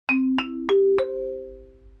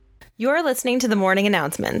You're listening to the morning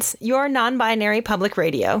announcements, your non-binary public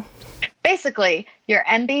radio. Basically, your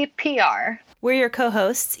NBPR. We're your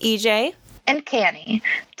co-hosts, EJ and Canny.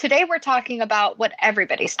 Today we're talking about what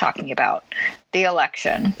everybody's talking about, the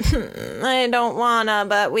election. I don't wanna,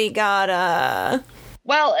 but we gotta.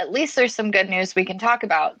 Well, at least there's some good news we can talk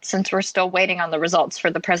about since we're still waiting on the results for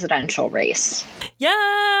the presidential race.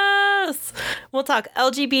 Yes! We'll talk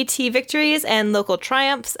LGBT victories and local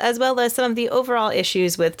triumphs, as well as some of the overall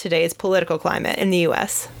issues with today's political climate in the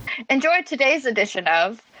U.S. Enjoy today's edition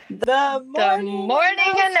of The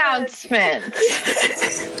Morning Announcements.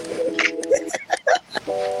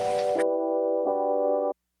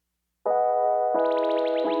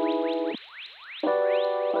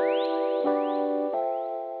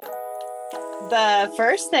 The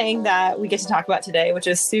first thing that we get to talk about today, which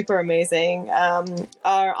is super amazing,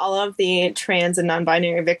 are all of the trans and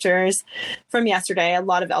non-binary victors from yesterday. A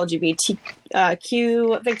lot of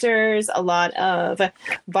LGBTQ victors, a lot of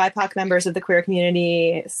BIPOC members of the queer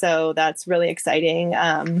community. So that's really exciting.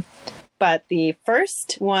 But the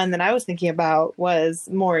first one that I was thinking about was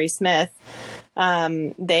Maury Smith.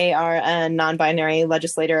 They are a non-binary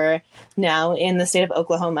legislator now in the state of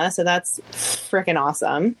Oklahoma. So that's freaking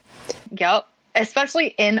awesome. Yep.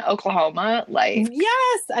 Especially in Oklahoma, like...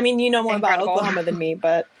 Yes! I mean, you know more incredible. about Oklahoma than me,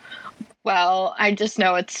 but... Well, I just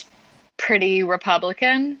know it's pretty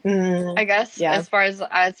Republican, I guess, yeah. as far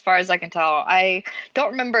as I can tell. I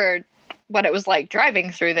don't remember what it was like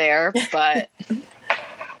driving through there, but...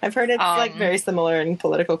 I've heard it's like very similar in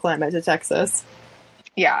political climate to Texas.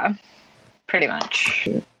 Yeah, pretty much.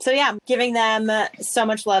 So yeah, giving them so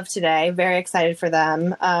much love today. Very excited for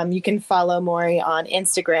them. You can follow Maury on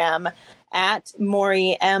Instagram at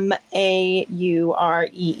Maury, Mauree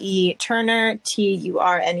Turner,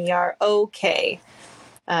 Turnnerok.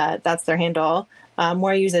 That's their handle.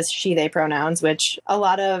 Maury uses she, they pronouns, which a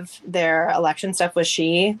lot of their election stuff was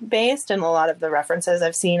she based, and a lot of the references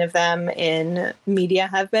I've seen of them in media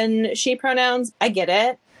have been she pronouns. I get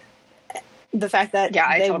it. The fact that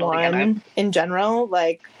they totally won in general,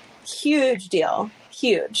 like, huge deal.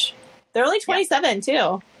 Huge. They're only 27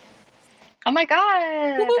 too. Oh my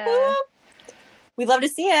God. Woo-hoo-hoo. We love to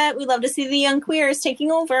see it. We love to see the young queers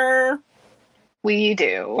taking over. We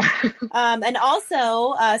do. And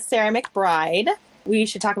also Sarah McBride. We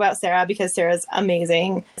should talk about Sarah because Sarah's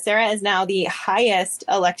amazing. Sarah is now the highest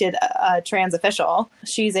elected trans official.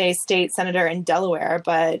 She's a state senator in Delaware,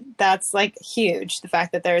 but that's like huge. The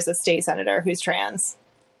fact that there's a state senator who's trans.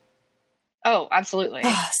 Oh, absolutely.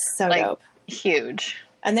 So like, dope. Huge.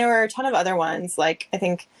 And there were a ton of other ones. Like, I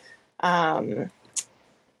think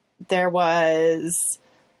there was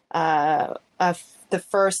the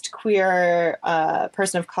first queer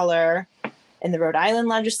person of color in the Rhode Island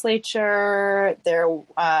legislature, there,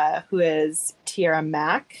 who is Tiara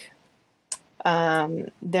Mack.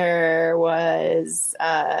 There was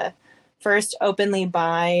first openly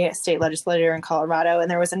bi state legislator in Colorado,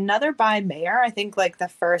 and there was another bi mayor. I think like the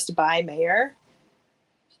first bi mayor.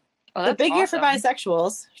 Oh, the big year for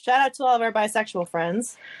bisexuals. Shout out to all of our bisexual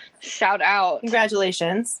friends. Shout out.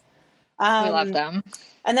 Congratulations. We love them.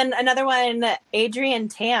 And then another one, Adrian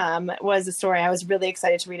Tam, was a story I was really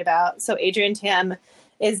excited to read about. So Adrian Tam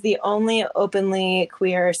is the only openly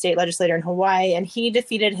queer state legislator in Hawaii, and he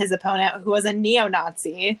defeated his opponent, who was a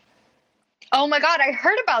neo-Nazi. Oh my God, I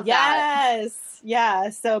heard about that. Yes.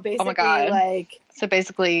 Yeah. So basically, oh my God. like... So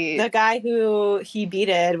basically... the guy who he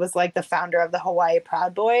beated was like the founder of the Hawaii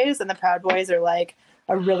Proud Boys, and the Proud Boys are like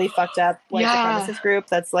a really fucked up white supremacist group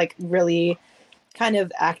that's like really kind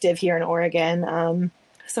of active here in Oregon.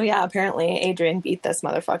 So yeah, apparently Adrian beat this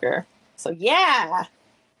motherfucker. So yeah,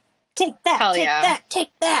 take that, Hell take yeah. that, take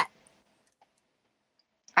that.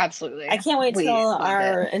 Absolutely. I can't wait till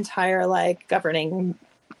our entire like governing,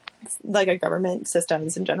 like a government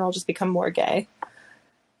systems in general, just become more gay.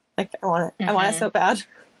 Like I want it. I want it so bad.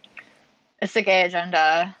 It's the gay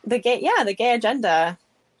agenda. The gay agenda.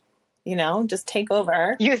 You know, just take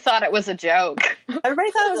over. You thought it was a joke.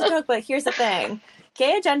 Everybody thought it was a joke, but here's the thing.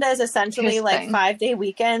 Gay agenda is essentially like 5-day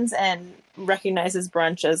weekends and recognizes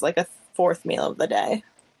brunch as like a fourth meal of the day.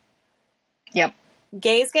 Yep.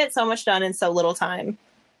 Gays get so much done in so little time.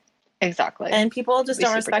 Exactly. And people just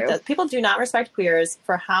don't respect us. People do not respect queers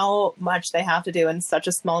for how much they have to do in such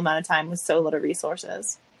a small amount of time with so little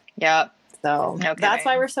resources. Yep. So that's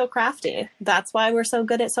why we're so crafty. That's why we're so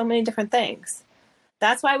good at so many different things.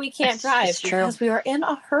 That's why we can't drive, because we are in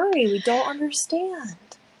a hurry. We don't understand.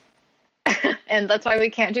 And that's why we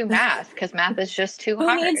can't do math, because math is just too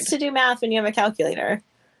hard. Who needs to do math when you have a calculator?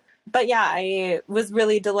 But yeah, I was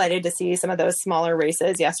really delighted to see some of those smaller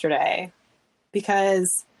races yesterday,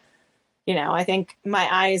 because you know, I think my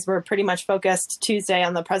eyes were pretty much focused Tuesday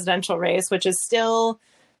on the presidential race, which is still,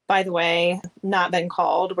 by the way, not been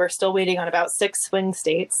called. We're still waiting on about 6 swing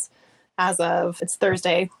states as of it's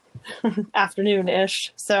Thursday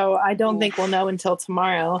afternoon-ish. So I don't think we'll know until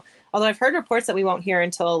tomorrow. Although I've heard reports that we won't hear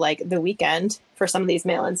until like the weekend for some of these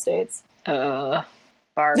mail-in states. Barf.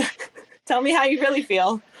 Tell me how you really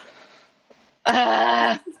feel.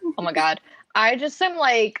 Oh my God. I just am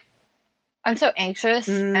like, I'm so anxious.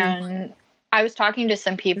 And I was talking to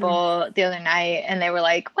some people the other night and they were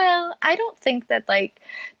like, well, I don't think that like,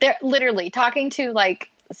 they're literally talking to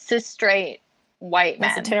like cis straight white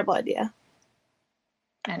men. That's a terrible idea.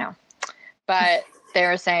 I know. But they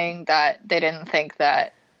were saying that they didn't think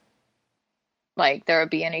that like there would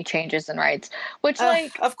be any changes in rights, which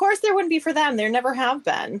like, of course there wouldn't be for them. There never have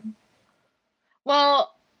been.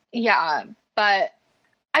 Well, yeah, but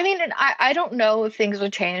I mean, I don't know if things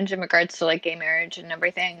would change in regards to like gay marriage and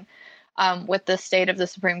everything with the state of the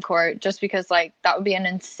Supreme Court, just because like that would be an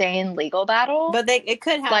insane legal battle. But it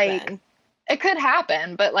could happen. Like, it could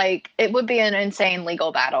happen, but like it would be an insane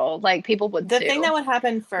legal battle. Like people would The thing that would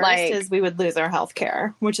happen first is we would lose our health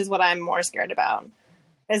care, which is what I'm more scared about.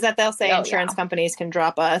 Is that they'll say insurance companies can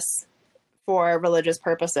drop us for religious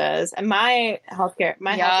purposes. And my health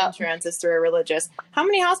insurance is through a religious. How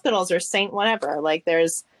many hospitals are Saint whatever? Like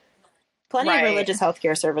there's plenty of religious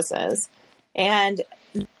healthcare services. And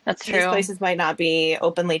that's true. These places might not be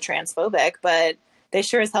openly transphobic, but they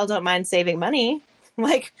sure as hell don't mind saving money.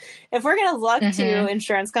 Like if we're going to look to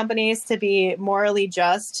insurance companies to be morally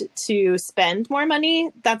just to spend more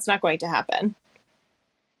money, that's not going to happen.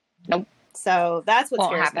 Nope. So that's what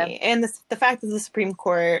scares me. And the fact that the Supreme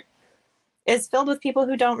Court is filled with people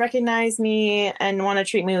who don't recognize me and want to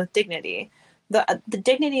treat me with dignity. The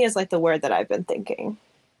dignity is like the word that I've been thinking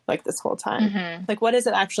like this whole time. Like, what does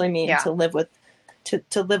it actually mean to live with,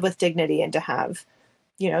 to live with dignity and to have,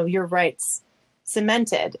 you know, your rights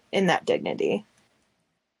cemented in that dignity?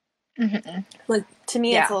 Like, to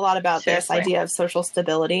me, it's a lot about this idea of social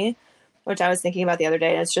stability, which I was thinking about the other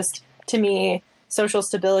day. And it's just, to me, social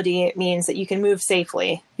stability means that you can move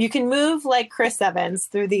safely. You can move like Chris Evans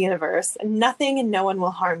through the universe and nothing and no one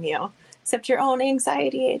will harm you except your own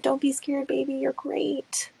anxiety. Don't be scared, baby. You're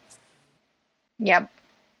great. Yep.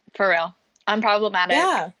 For real. Unproblematic.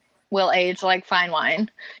 Yeah. Will age like fine wine.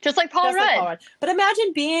 Just like Paul Rudd. But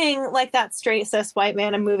imagine being like that straight cis white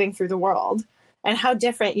man and moving through the world and how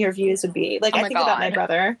different your views would be. Like I think about my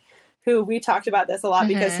brother, who we talked about this a lot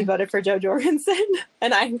because he voted for Jo Jorgensen.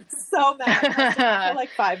 And I'm so mad for like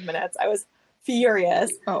 5 minutes. I was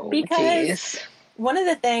furious. Because one of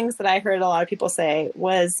the things that I heard a lot of people say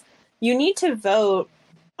was you need to vote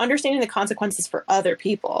understanding the consequences for other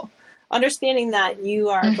people. Understanding that you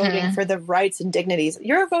are voting for the rights and dignities.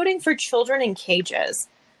 You're voting for children in cages.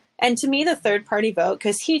 And to me, the third party vote,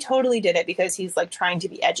 because he totally did it because he's like trying to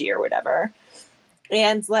be edgy or whatever.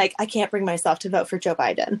 And like, I can't bring myself to vote for Joe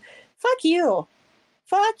Biden. Fuck you.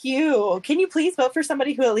 Fuck you. Can you please vote for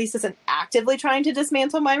somebody who at least isn't actively trying to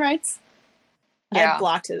dismantle my rights? Yeah.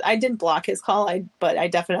 I didn't block his call, but I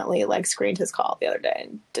definitely like screened his call the other day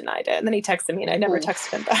and denied it. And then he texted me and I never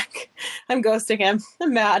texted him back. I'm ghosting him.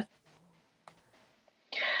 I'm mad.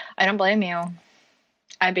 I don't blame you.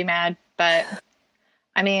 I'd be mad, but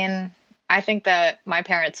I mean, I think that my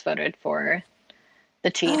parents voted for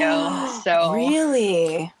the Cheeto. So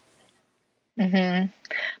really?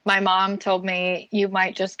 My mom told me you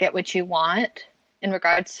might just get what you want in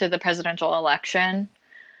regards to the presidential election.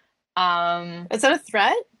 Is that a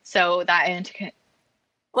threat? So that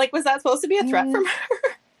like, was that supposed to be a threat from her?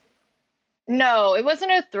 No, it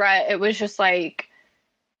wasn't a threat. It was just like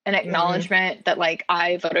an acknowledgement that like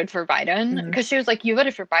I voted for Biden, because she was like, you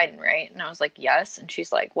voted for Biden, right? And I was like, yes. And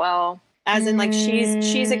she's like, well, as in like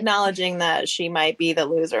she's acknowledging that she might be the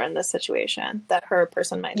loser in this situation, that her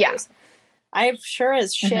person might lose. I sure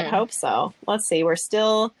as shit hope so. Let's see. We're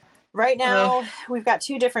still right now. We've got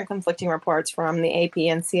 2 different conflicting reports from the AP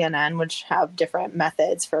and CNN, which have different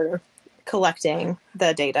methods for collecting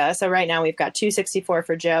the data. So right now we've got 264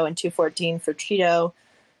 for Joe and 214 for Cheeto.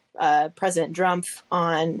 President Trump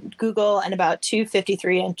on Google, and about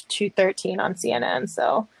 253 and 213 on CNN.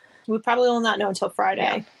 So we probably will not know until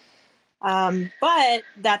Friday. But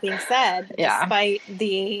that being said, despite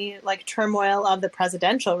the like turmoil of the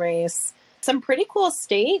presidential race, some pretty cool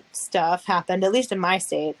state stuff happened, at least in my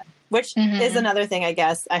state, which is another thing, I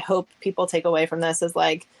guess, I hope people take away from this is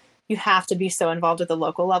like, you have to be so involved at the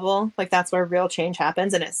local level. Like that's where real change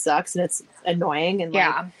happens, and it sucks and it's annoying. And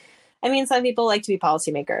like, I mean, some people like to be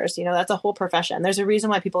policymakers, you know, that's a whole profession. There's a reason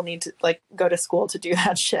why people need to like go to school to do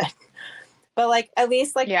that shit. But like, at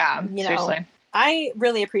least like, you know, I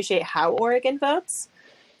really appreciate how Oregon votes.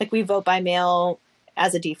 Like, we vote by mail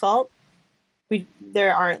as a default.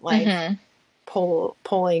 There aren't like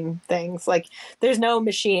polling things. Like, there's no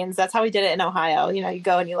machines. That's how we did it in Ohio. You know, you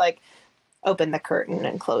go and you like open the curtain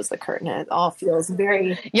and close the curtain, and it all feels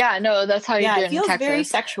very that's how you do it it in feels Texas. very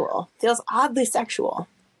sexual. Feels oddly sexual.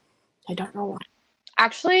 I don't know why.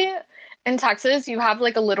 Actually, in Texas, you have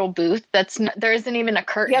like a little booth there isn't even a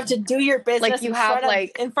curtain. You have to do your business like you have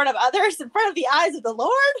like in front of others, in front of the eyes of the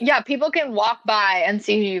Lord. Yeah, people can walk by and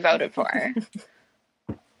see who you voted for.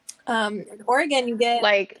 In Oregon, you get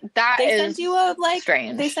like that. They send you a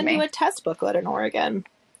strange. They send you a test booklet in Oregon.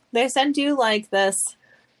 They send you like this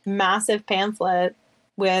massive pamphlet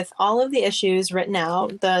with all of the issues written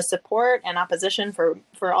out, the support and opposition for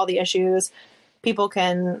all the issues. People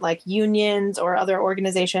can, like, unions or other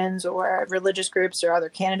organizations or religious groups or other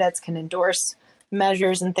candidates can endorse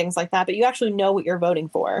measures and things like that, but you actually know what you're voting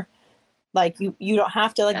for. Like, you don't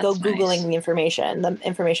have to go Googling the information. The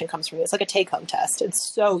information comes from you. It's like a take-home test. It's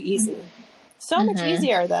so easy. So much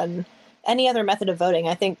easier than any other method of voting.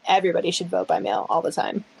 I think everybody should vote by mail all the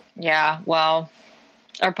time. Yeah, well,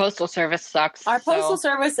 our postal service sucks. Our postal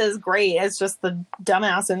service is great. It's just the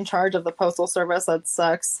dumbass in charge of the postal service that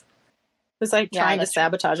sucks. Who's like trying to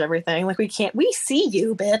sabotage everything. Like, we see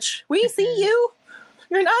you, bitch. We see you.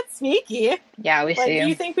 You're not sneaky. Yeah, we see you.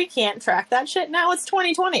 You think we can't track that shit now? It's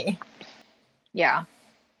 2020. Yeah.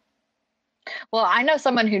 Well, I know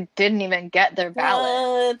someone who didn't even get their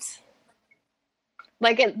ballot.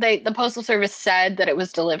 What? Like, the postal service said that it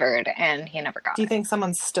was delivered, and he never got it. Do you think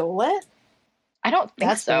someone stole it? I don't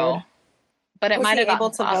think so. Weird. But it might have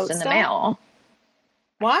gotten lost in the mail.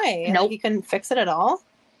 Why? Nope. Like, you couldn't fix it at all?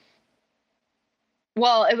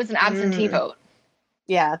 Well, it was an absentee vote.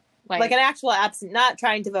 Yeah. Like an actual not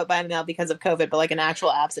trying to vote by mail because of COVID, but like an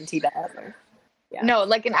actual absentee ballot. Yeah. No,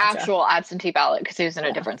 like an actual absentee ballot because he was in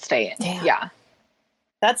a different state. Damn. Yeah.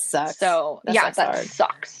 That sucks. So, that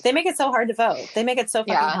sucks. They make it so hard to vote. They make it so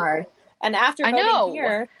fucking hard. And after voting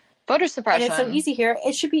here, voter suppression. And it's so easy here,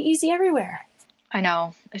 it should be easy everywhere. I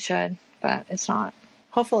know. It should, but it's not.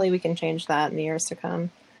 Hopefully we can change that in the years to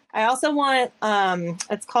come. I also want,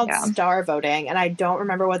 it's called STAR voting, and I don't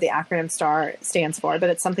remember what the acronym STAR stands for, but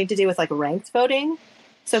it's something to do with like ranked voting.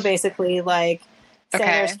 So basically, like, say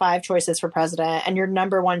there's 5 choices for president and your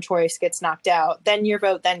number 1 choice gets knocked out, then your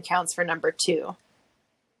vote then counts for number 2.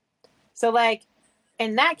 So, like,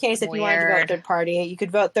 in that case, if you wanted to vote third party, you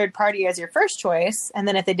could vote third party as your first choice, and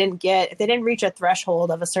then if they didn't reach a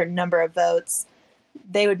threshold of a certain number of votes,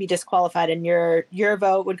 they would be disqualified, and your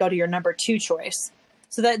vote would go to your number 2 choice.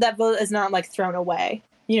 So that vote is not like thrown away.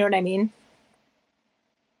 You know what I mean?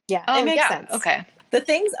 Yeah, it makes sense. Okay. The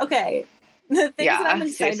things that I'm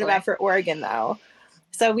excited about for Oregon, though.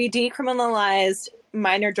 So we decriminalized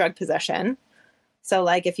minor drug possession. So,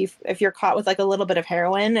 like, if you're caught with like a little bit of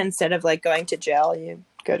heroin, instead of like going to jail, you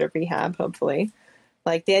go to rehab. Hopefully,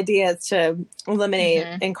 like, the idea is to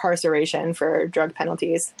eliminate incarceration for drug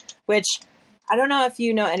penalties. Which, I don't know if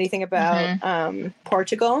you know anything about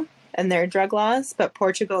Portugal and their drug laws, but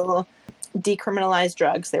Portugal decriminalized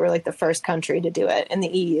drugs. They were like the first country to do it in the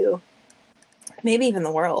EU, maybe even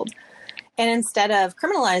the world. And instead of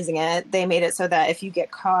criminalizing it, they made it so that if you get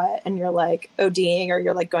caught and you're like ODing or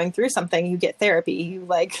you're like going through something, you get therapy, you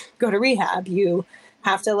like go to rehab, you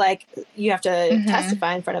have to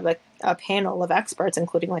testify in front of a panel of experts,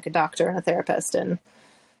 including like a doctor and a therapist and,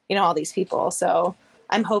 you know, all these people. So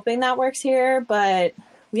I'm hoping that works here, but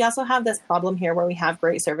we also have this problem here where we have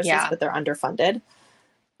great services, but they're underfunded.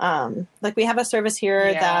 Like, we have a service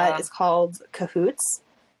here that is called Cahoots,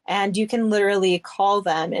 and you can literally call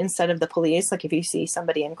them instead of the police. Like, if you see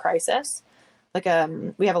somebody in crisis, like,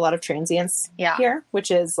 we have a lot of transients here, which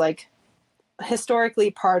is like historically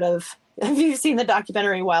part of, if you've seen the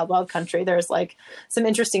documentary Wild Wild Country, there's like some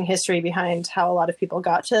interesting history behind how a lot of people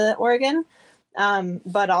got to Oregon.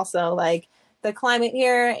 But also like the climate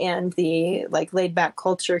here and the like laid back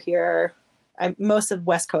culture here. Most of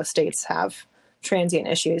West Coast states have transient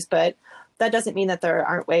issues, but that doesn't mean that there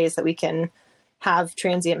aren't ways that we can have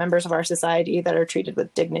transient members of our society that are treated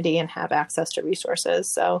with dignity and have access to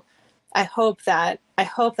resources. So I hope that that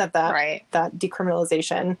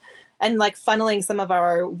decriminalization and like funneling some of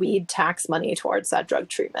our weed tax money towards that drug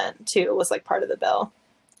treatment too was like part of the bill.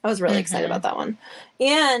 I was really excited about that one.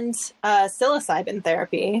 And psilocybin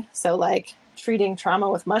therapy. So like treating trauma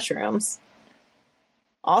with mushrooms.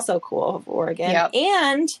 Also cool of Oregon. Yep.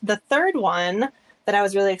 And the third one that I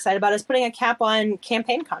was really excited about is putting a cap on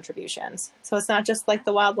campaign contributions. So it's not just like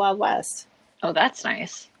the Wild Wild West. Oh, that's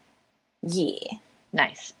nice. Yeah.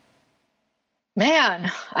 Nice.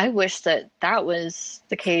 Man, I wish that that was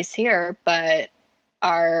the case here, but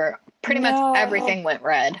our pretty much No. everything went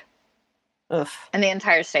red Ugh. in the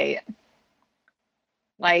entire state.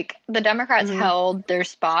 Like the Democrats Hmm. held their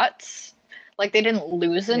spots. Like they didn't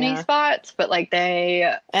lose any Yeah. spots, but like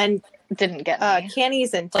they And didn't get any.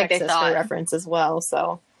 Canny's in Like they Texas for thought. reference as well.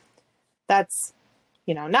 So that's,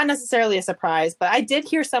 not necessarily a surprise, but I did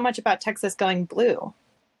hear so much about Texas going blue.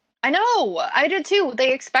 I know, I did too.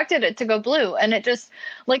 They expected it to go blue, and it just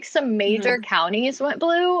like some major Mhm. counties went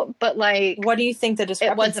blue, but like What do you think the it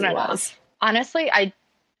discrepancy wasn't was? enough. Honestly, I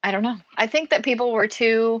don't know. I think that people were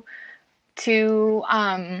too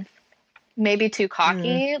maybe too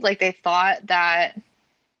cocky. Like they thought that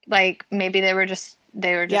like maybe they were just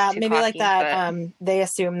Yeah, too maybe like cocky. that. But They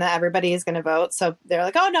assume that everybody is going to vote, so they're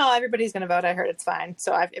like, "Oh no, everybody's going to vote. I heard it's fine.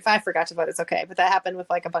 So if I forgot to vote, it's okay." But that happened with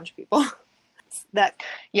like a bunch of people. that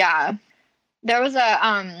yeah, there was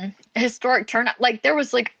a historic turnout. Like there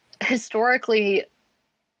was like historically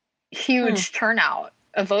huge turnout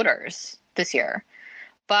of voters this year.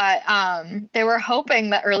 But they were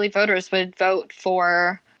hoping that early voters would vote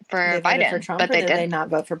for they voted Biden, for Trump, but or they did they didn't. not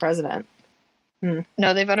vote for president?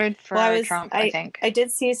 No, they voted for Trump, I think. I did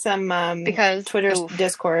see some Because Twitter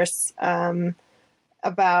discourse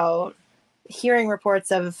about hearing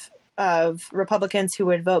reports of Republicans who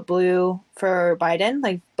would vote blue for Biden,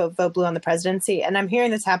 like vote blue on the presidency. And I'm hearing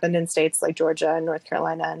this happened in states like Georgia and North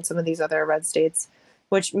Carolina and some of these other red states,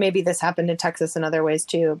 which maybe this happened in Texas in other ways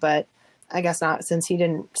too, but I guess not since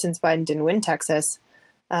Biden didn't win Texas.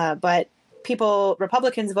 But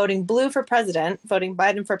Republicans voting blue for president, voting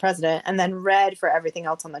Biden for president, and then red for everything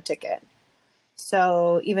else on the ticket.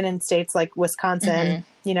 So even in states like Wisconsin,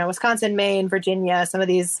 Wisconsin, Maine, Virginia, some of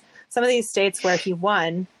these states where he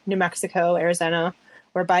won, New Mexico, Arizona,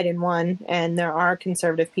 where Biden won, and there are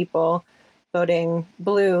conservative people voting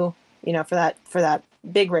blue, for that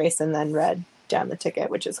big race, and then red down the ticket,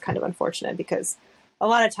 which is kind of unfortunate because a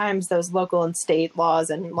lot of times those local and state laws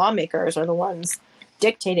and lawmakers are the ones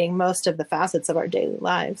dictating most of the facets of our daily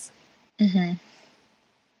lives. Mm-hmm.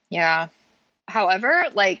 Yeah. However,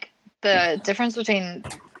 like the difference between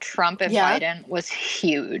Trump and Biden was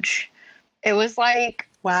huge. It was like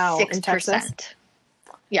 6%. In Texas?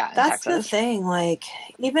 Yeah, that's the thing. Like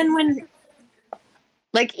even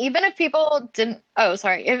if people didn't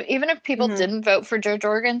even if people didn't vote for Joe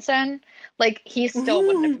Jorgensen, like he still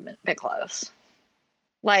wouldn't have been close.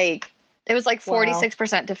 Like it was like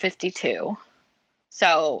 46% to 52.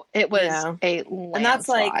 So it was a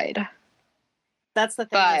landslide. And that's the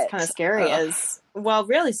thing that's kind of scary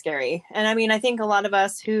really scary. And I mean, I think a lot of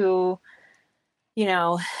us who,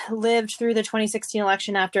 lived through the 2016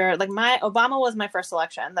 election after, like Obama was my first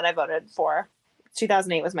election that I voted for.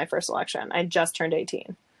 2008 was my first election. I just turned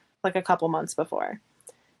 18, like a couple months before.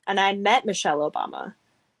 And I met Michelle Obama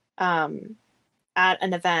at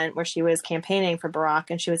an event where she was campaigning for Barack,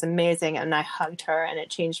 and she was amazing. And I hugged her, and it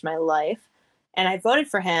changed my life. And I voted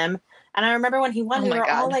for him. And I remember when he won, we were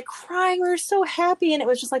all like crying. We were so happy. And it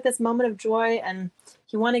was just like this moment of joy. And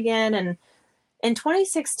he won again. And in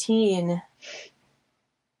 2016,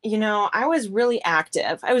 I was really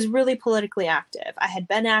active. I was really politically active. I had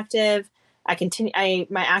been active. My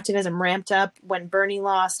activism ramped up when Bernie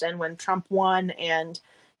lost and when Trump won. And,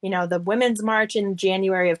 the Women's March in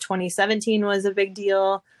January of 2017 was a big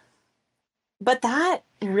deal. But that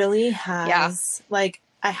really has,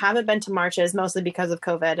 I haven't been to marches mostly because of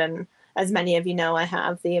COVID. And as many of you know, I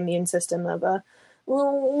have the immune system of a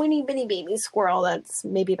little winny bitty baby squirrel that's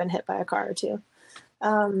maybe been hit by a car or two.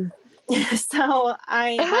 So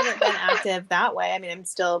I haven't been active that way. I mean, I'm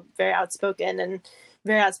still very outspoken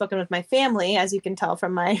with my family, as you can tell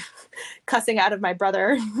from my cussing out of my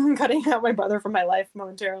brother, cutting out my brother from my life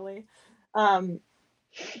momentarily.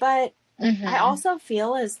 But I also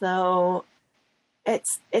feel as though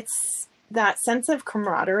it's that sense of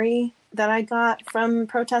camaraderie that I got from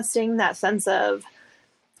protesting, that sense of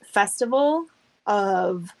festival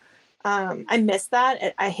of, I miss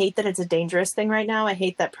that. I hate that it's a dangerous thing right now. I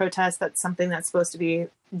hate that protest, that's something that's supposed to be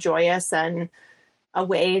joyous and a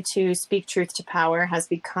way to speak truth to power, has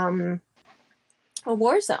become a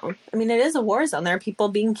war zone. I mean, it is a war zone. There are people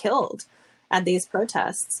being killed at these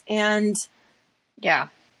protests. And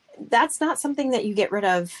that's not something that you get rid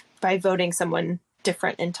of by voting someone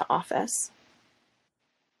different into office.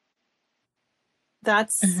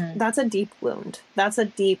 That's a deep wound. That's a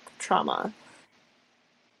deep trauma.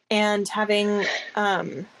 And having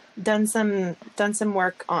done some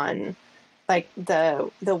work on like the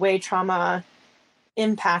way trauma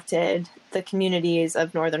impacted the communities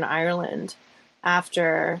of Northern Ireland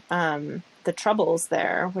after the Troubles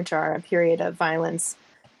there, which are a period of violence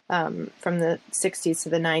from the 60s to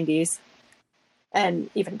the 90s, and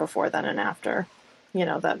even before then and after. You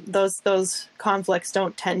know, those conflicts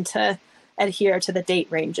don't tend to adhere to the date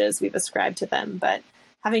ranges we've ascribed to them. But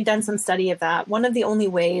having done some study of that, one of the only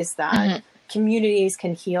ways that communities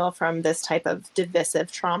can heal from this type of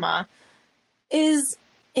divisive trauma is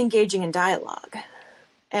engaging in dialogue.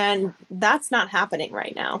 And that's not happening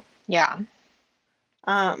right now. Yeah.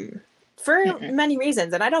 For many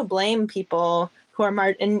reasons. And I don't blame people who are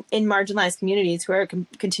in marginalized communities who are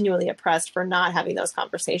continually oppressed for not having those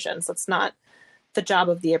conversations. It's not the job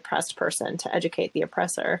of the oppressed person to educate the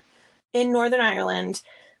oppressor. In Northern Ireland,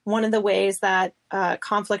 one of the ways that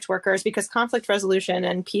conflict workers, because conflict resolution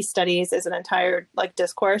and peace studies is an entire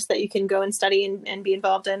discourse that you can go and study and be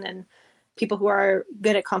involved in, and people who are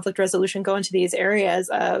good at conflict resolution go into these areas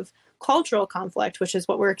of cultural conflict, which is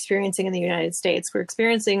what we're experiencing in the United States. We're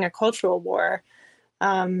experiencing a cultural war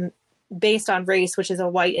based on race, which is a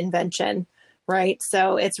white invention, right?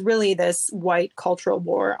 So it's really this white cultural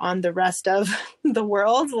war on the rest of the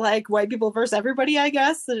world, like white people versus everybody, I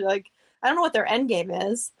guess. Like, I don't know what their end game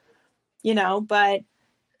is, but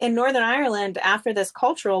in Northern Ireland, after this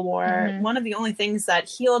cultural war, one of the only things that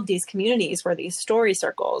healed these communities were these story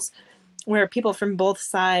circles, where people from both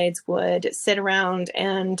sides would sit around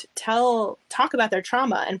and talk about their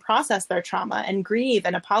trauma and process their trauma and grieve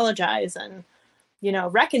and apologize and,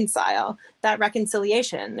 reconcile. That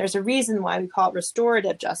reconciliation. There's a reason why we call it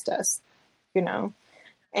restorative justice,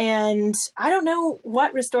 and I don't know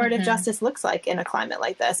what restorative justice looks like in a climate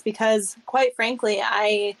like this, because quite frankly,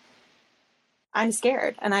 I'm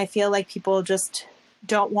scared, and I feel like people just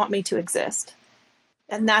don't want me to exist.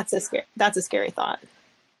 And that's a scary thought.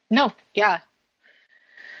 No. Yeah.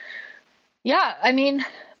 Yeah. I mean,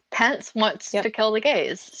 Pence wants to kill the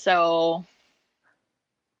gays. So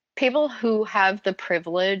people who have the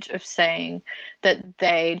privilege of saying that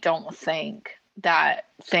they don't think that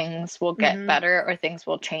things will get better or things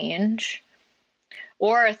will change,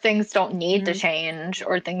 or things don't need to change,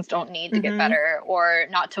 or things don't need to get better, or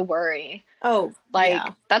not to worry. Oh,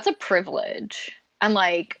 that's a privilege. And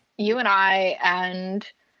you and I and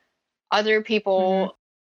other people,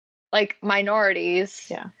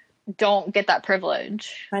 minorities, don't get that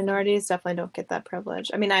privilege. Minorities definitely don't get that privilege.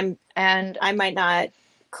 I mean, I might not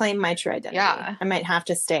claim my true identity. Yeah. I might have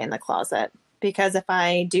to stay in the closet, because if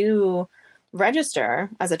I do register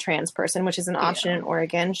as a trans person, which is an option in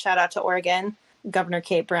Oregon, shout out to Oregon. Governor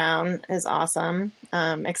Kate Brown is awesome,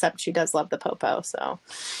 except she does love the popo. So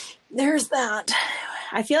there's that.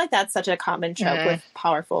 I feel like that's such a common trope with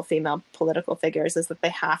powerful female political figures, is that they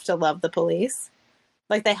have to love the police.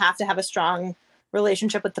 Like, they have to have a strong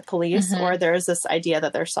relationship with the police, or there's this idea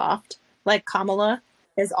that they're soft. Like, Kamala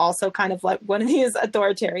is also kind of like one of these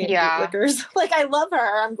authoritarian bootlickers. Like, I love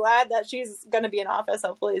her. I'm glad that she's going to be in office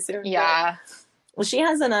hopefully soon. Yeah. Well, she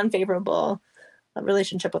has an unfavorable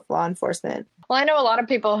relationship with law enforcement. Well, I know a lot of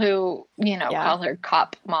people who, call her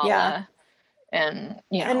Cop Mala and,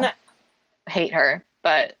 hate her,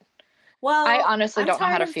 but I honestly don't know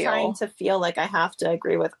how to feel. I'm trying to feel like I have to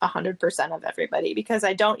agree with 100% of everybody, because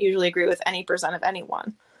I don't usually agree with any percent of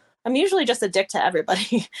anyone. I'm usually just a dick to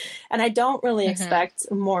everybody. And I don't really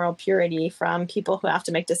expect moral purity from people who have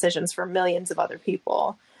to make decisions for millions of other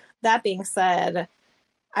people. That being said,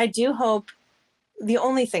 I do hope, the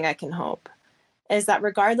only thing I can hope, is that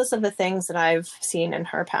regardless of the things that I've seen in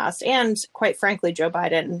her past, and quite frankly, Joe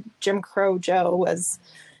Biden, Jim Crow Joe was,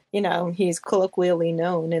 he's colloquially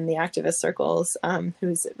known in the activist circles,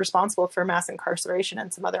 who's responsible for mass incarceration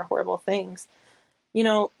and some other horrible things.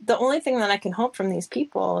 The only thing that I can hope from these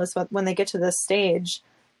people is when they get to this stage,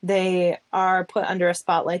 they are put under a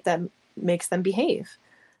spotlight that makes them behave.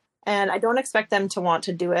 And I don't expect them to want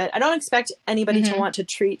to do it. I don't expect anybody to want to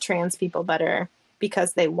treat trans people better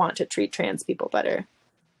because they want to treat trans people better.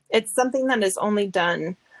 It's something that is only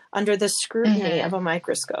done under the scrutiny of a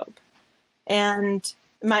microscope. And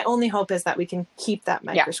my only hope is that we can keep that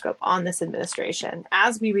microscope on this administration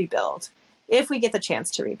as we rebuild, if we get the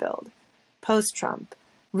chance to rebuild, post-Trump,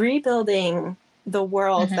 rebuilding the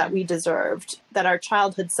world that we deserved, that our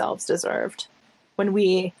childhood selves deserved, when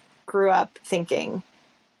we grew up thinking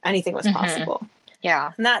anything was possible.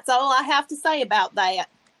 Yeah. And that's all I have to say about that.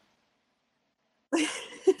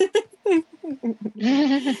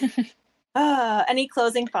 Any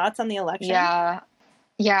closing thoughts on the election?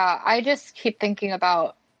 Yeah, I just keep thinking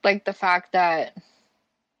about the fact that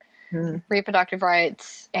reproductive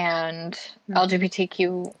rights and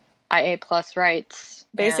LGBTQIA plus rights,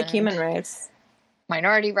 basic human rights,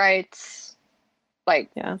 minority rights,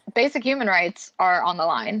 basic human rights are on the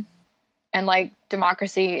line, and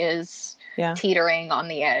democracy is teetering on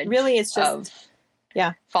the edge. Really, it's just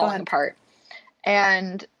falling apart.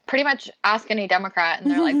 And pretty much ask any Democrat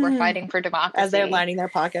and they're like, we're fighting for democracy. As they're lining their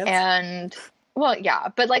pockets. And well, yeah,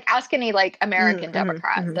 but like ask any like American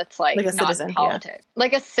Democrat that's like a not citizen, in politics,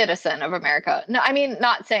 like a citizen of America. No, I mean,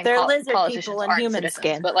 not saying they're lizard politicians people in aren't human citizens,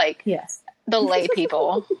 skin, but like yes, the lay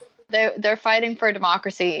people. They're fighting for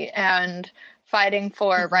democracy and fighting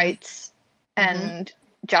for rights and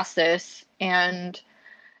justice. And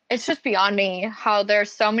it's just beyond me how there's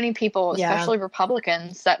so many people, especially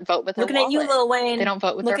Republicans, that vote with their wallet. Looking at you, Lil Wayne. They don't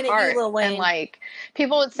vote with their heart. And like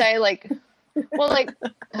people would say like, well, like,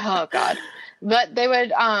 oh God, but they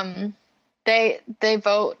would, they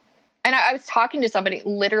vote. And I was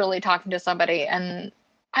literally talking to somebody, and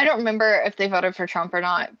I don't remember if they voted for Trump or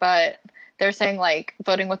not, but they're saying like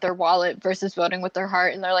voting with their wallet versus voting with their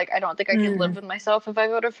heart. And they're like, I don't think I could live with myself if I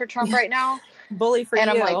voted for Trump right now. Bully for you. And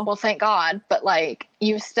I'm like, well, thank God. But like,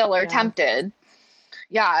 you still are tempted.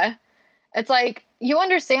 Yeah. It's like, you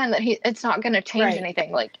understand that it's not going to change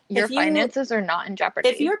anything. Like your finances are not in jeopardy.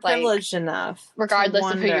 If you're privileged enough,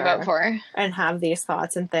 regardless of who you vote for, and have these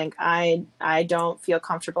thoughts and think, I don't feel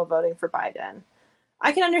comfortable voting for Biden.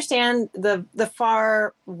 I can understand the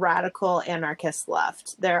far radical anarchist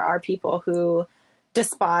left. There are people who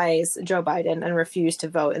despise Joe Biden and refuse to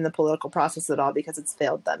vote in the political process at all because it's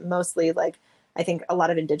failed them. Mostly, like, I think a lot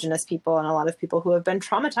of indigenous people and a lot of people who have been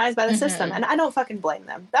traumatized by the system. And I don't fucking blame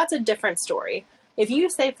them. That's a different story. If you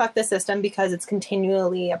say fuck the system because it's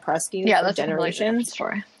continually oppressed you for generations,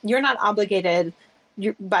 you're not obligated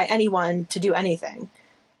by anyone to do anything.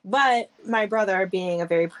 But my brother, being a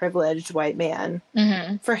very privileged white man,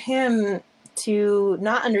 for him to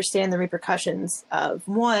not understand the repercussions of,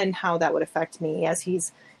 one, how that would affect me as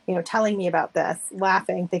he's, telling me about this,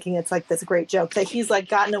 laughing, thinking it's like this great joke, that he's like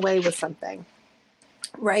gotten away with something,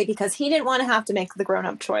 right? Because he didn't want to have to make the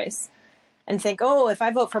grown-up choice and think, oh, if I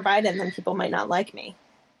vote for Biden, then people might not like me.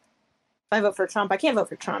 If I vote for Trump, I can't vote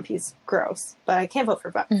for Trump. He's gross. But I can't vote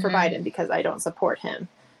for Biden because I don't support him.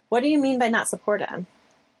 What do you mean by not support him?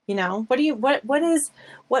 What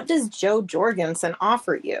does Joe Jorgensen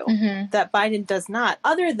offer you that Biden does not,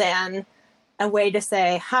 other than a way to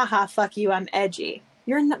say, haha, fuck you, I'm edgy.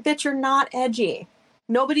 You're not edgy.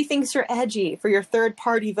 Nobody thinks you're edgy for your third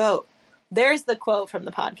party vote. There's the quote from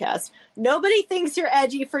the podcast. Nobody thinks you're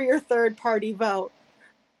edgy for your third party vote.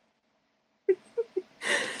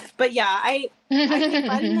 But yeah, I think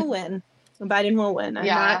Biden will win. Biden will win.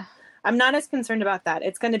 I'm not as concerned about that.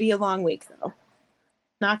 It's going to be a long week though.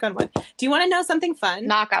 Knock on wood. Do you want to know something fun?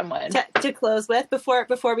 Knock on wood. To close with before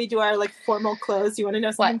we do our like formal close. Do you want to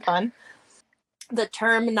know something fun? The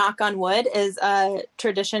term knock on wood is a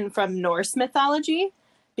tradition from Norse mythology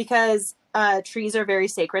because trees are very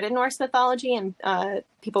sacred in Norse mythology, and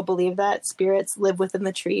people believe that spirits live within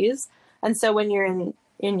the trees. And so when you're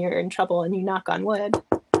in trouble and you knock on wood,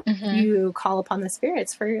 you call upon the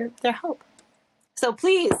spirits for their help. So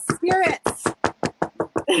please, spirits.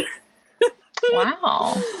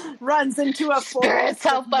 Wow. Runs into a forest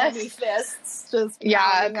of many fists. Just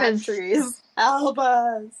because trees. Help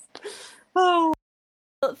us. Oh.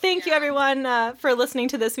 Well, thank you, everyone, for listening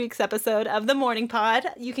to this week's episode of The Morning Pod.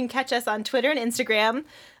 You can catch us on Twitter and Instagram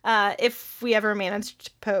if we ever manage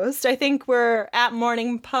to post. I think we're at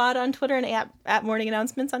Morning Pod on Twitter and at Morning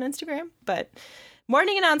Announcements on Instagram. But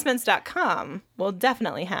morningannouncements.com will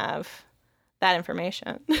definitely have that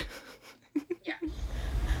information. Yeah.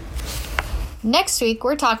 Next week,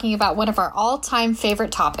 we're talking about one of our all-time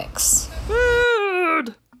favorite topics.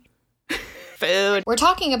 Food. We're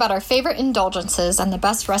talking about our favorite indulgences and the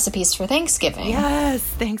best recipes for Thanksgiving. Yes,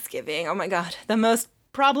 Thanksgiving. Oh my God. The most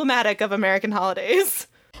problematic of American holidays.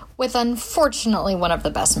 With unfortunately one of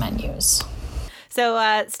the best menus.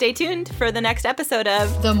 So stay tuned for the next episode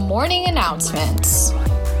of The Morning Announcements.